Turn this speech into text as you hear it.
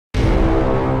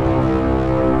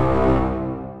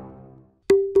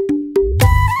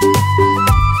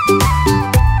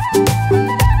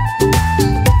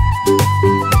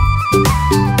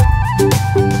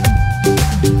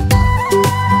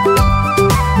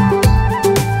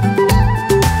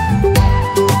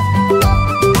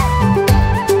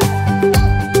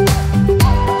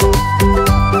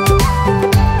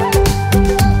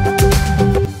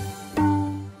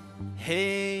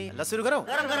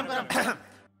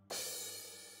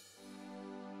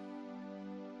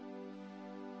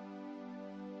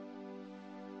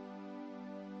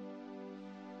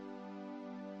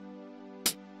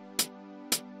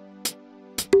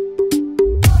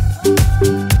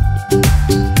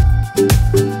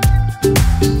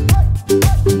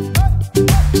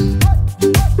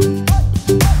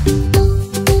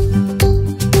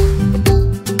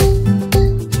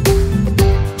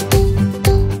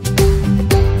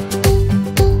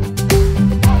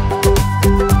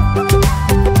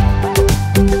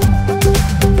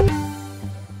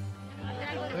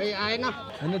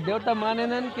अनि देउता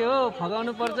मानेनन् के हो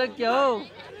फगाउनु पर्छ के हो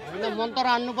हैन मन्त्र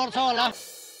हान्नु पर्छ होला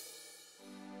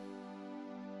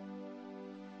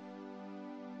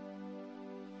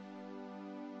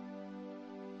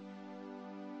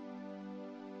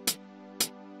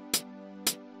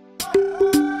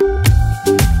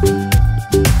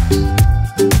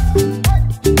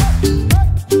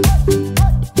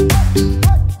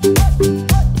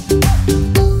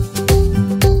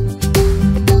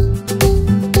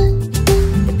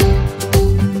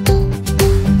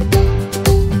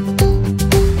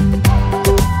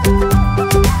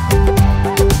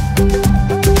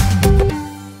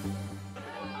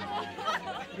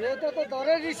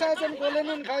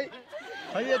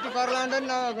खै यति करलान्ड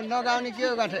नगाउने के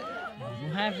हो गाठे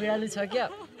मुहा बिराली छ क्या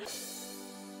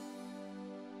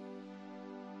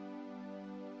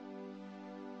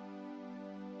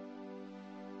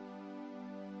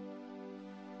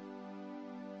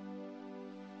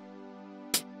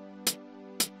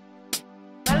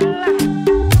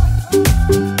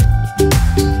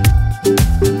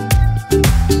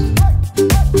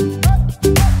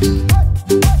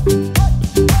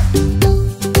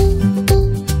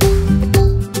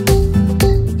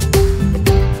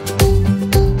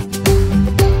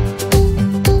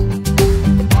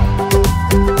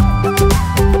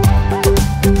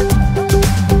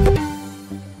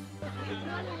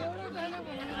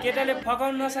केटाले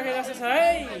फकाउन नसके जस्तो छ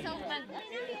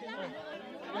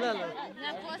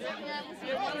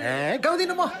है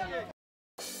गाउँदिन म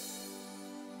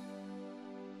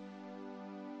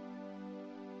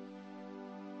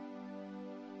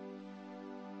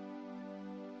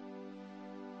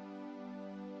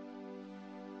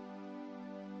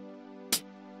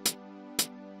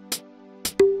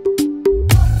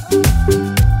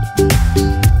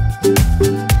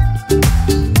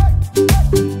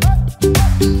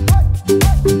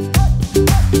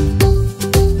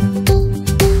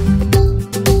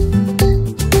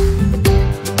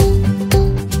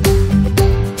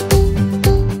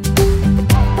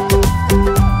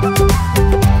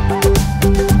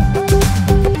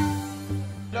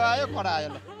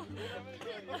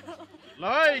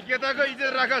केटाको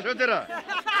इज्जत राख सोचेर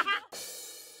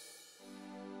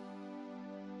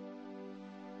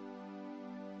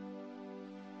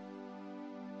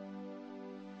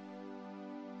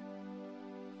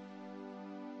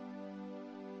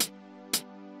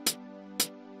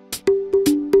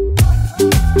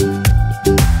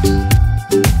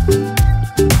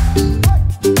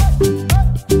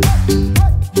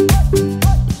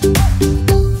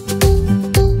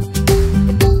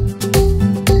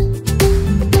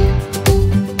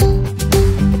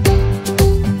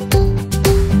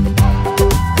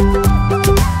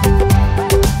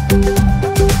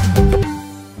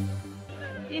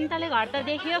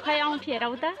देखियो खै आउँथ्यो हेर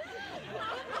उता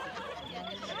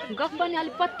गफ पनि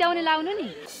अलि पत्याउने लाउनु नि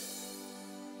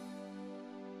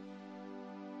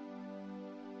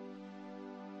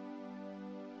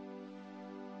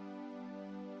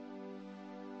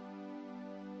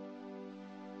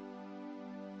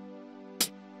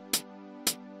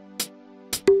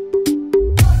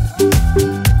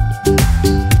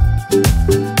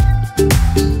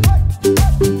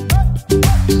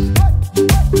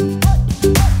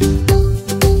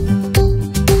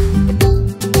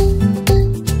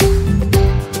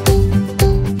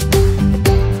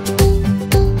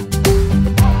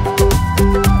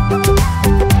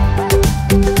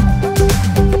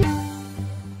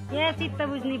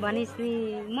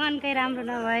मनकै राम्रो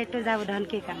नभए त जाऊ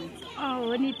ढन्के काम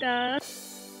हो नि त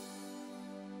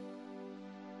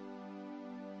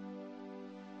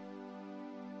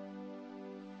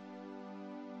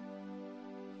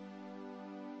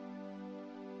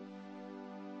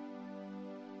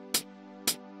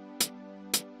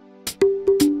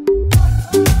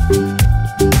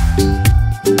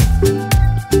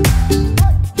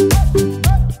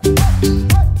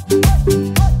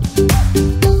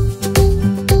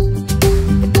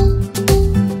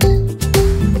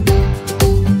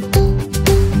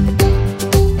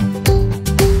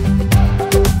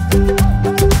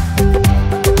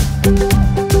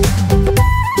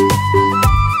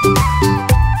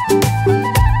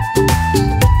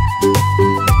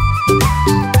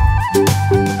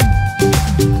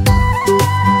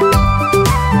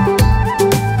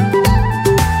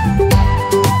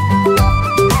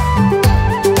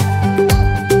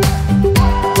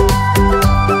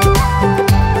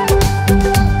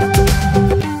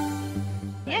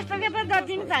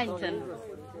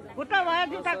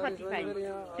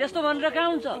त्यस्तो भनेर कहाँ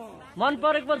हुन्छ मन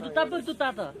परेको पर जुत्ता पनि जुत्ता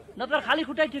त नत्र खाली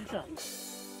खुट्टै ठिक छ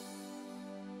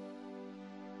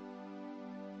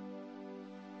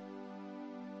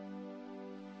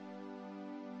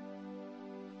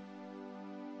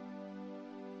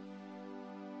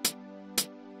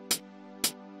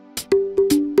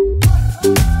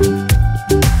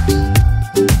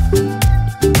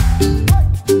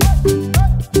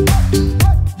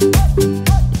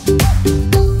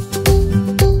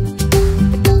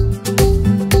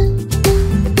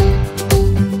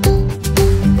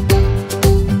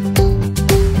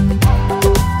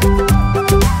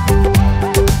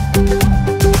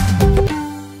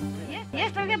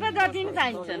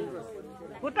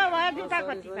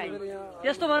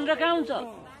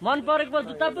मन परेको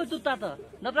जुत्ता पो जुत्ता त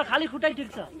नत्र खाली खुट्टै ठिक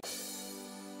छ।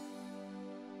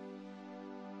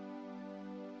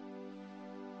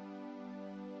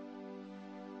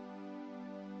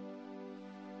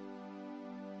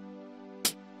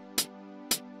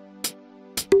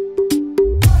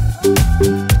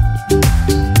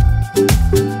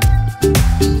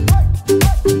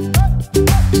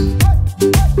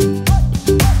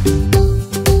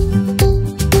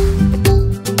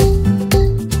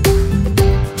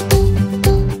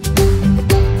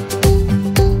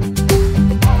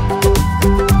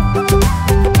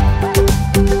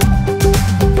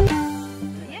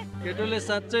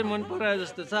 साँच्चै मन परायो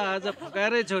जस्तो छ, आज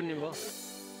फकाएरै छोड्ने भयो।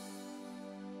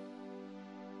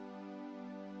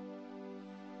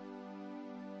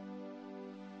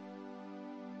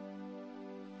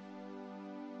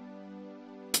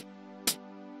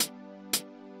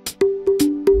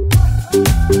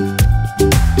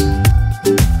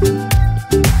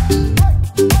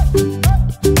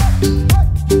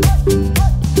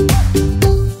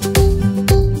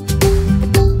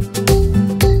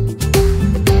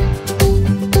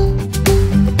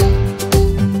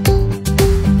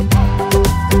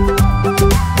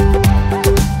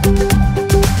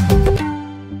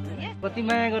 कति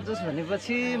माया गर्छस्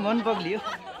भनेपछि मन पग्लियो।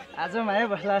 आज माया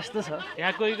बस्ला जस्तो छ।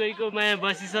 यहाँ कोही कोहीको माया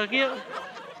बसिसक्यो।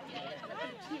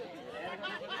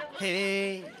 हे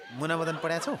मुना मदन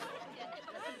पढाएको छौ?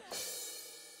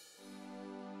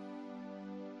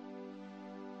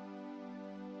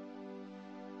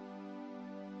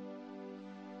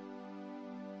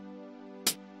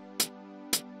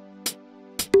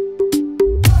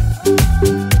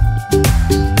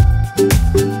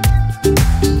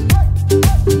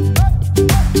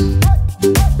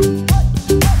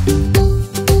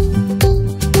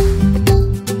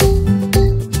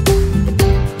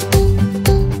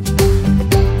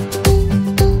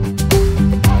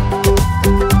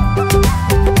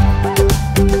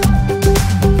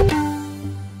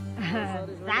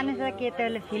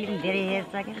 केटाले फिल्म धेरै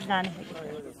हेर्छ के जाने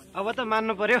सके। अब त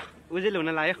मान्नु पर्यो, उजेल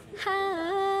हुन लाग्यो।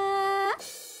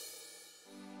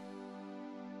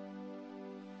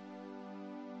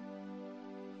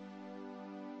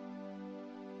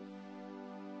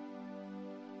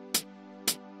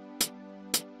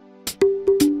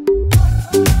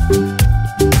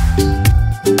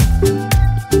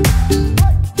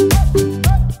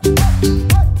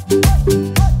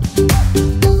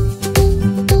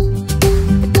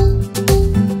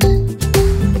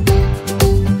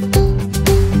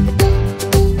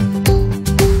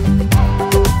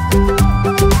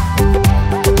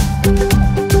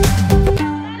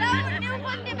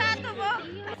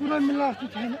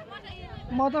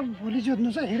 म त भोलि जोत्नु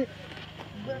छ हिँडे।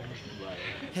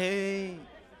 हे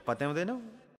पत्याउँदैनौ?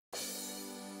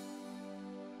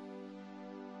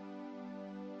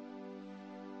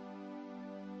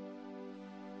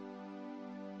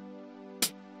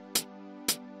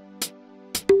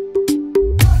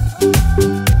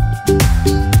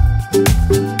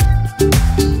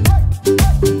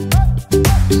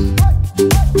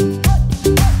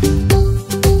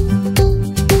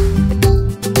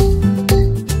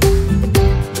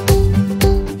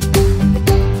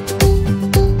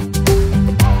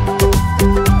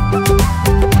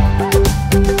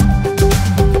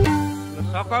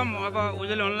 अब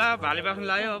उजेल हुनला भाले बाख्नु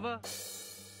लाग्यो अब।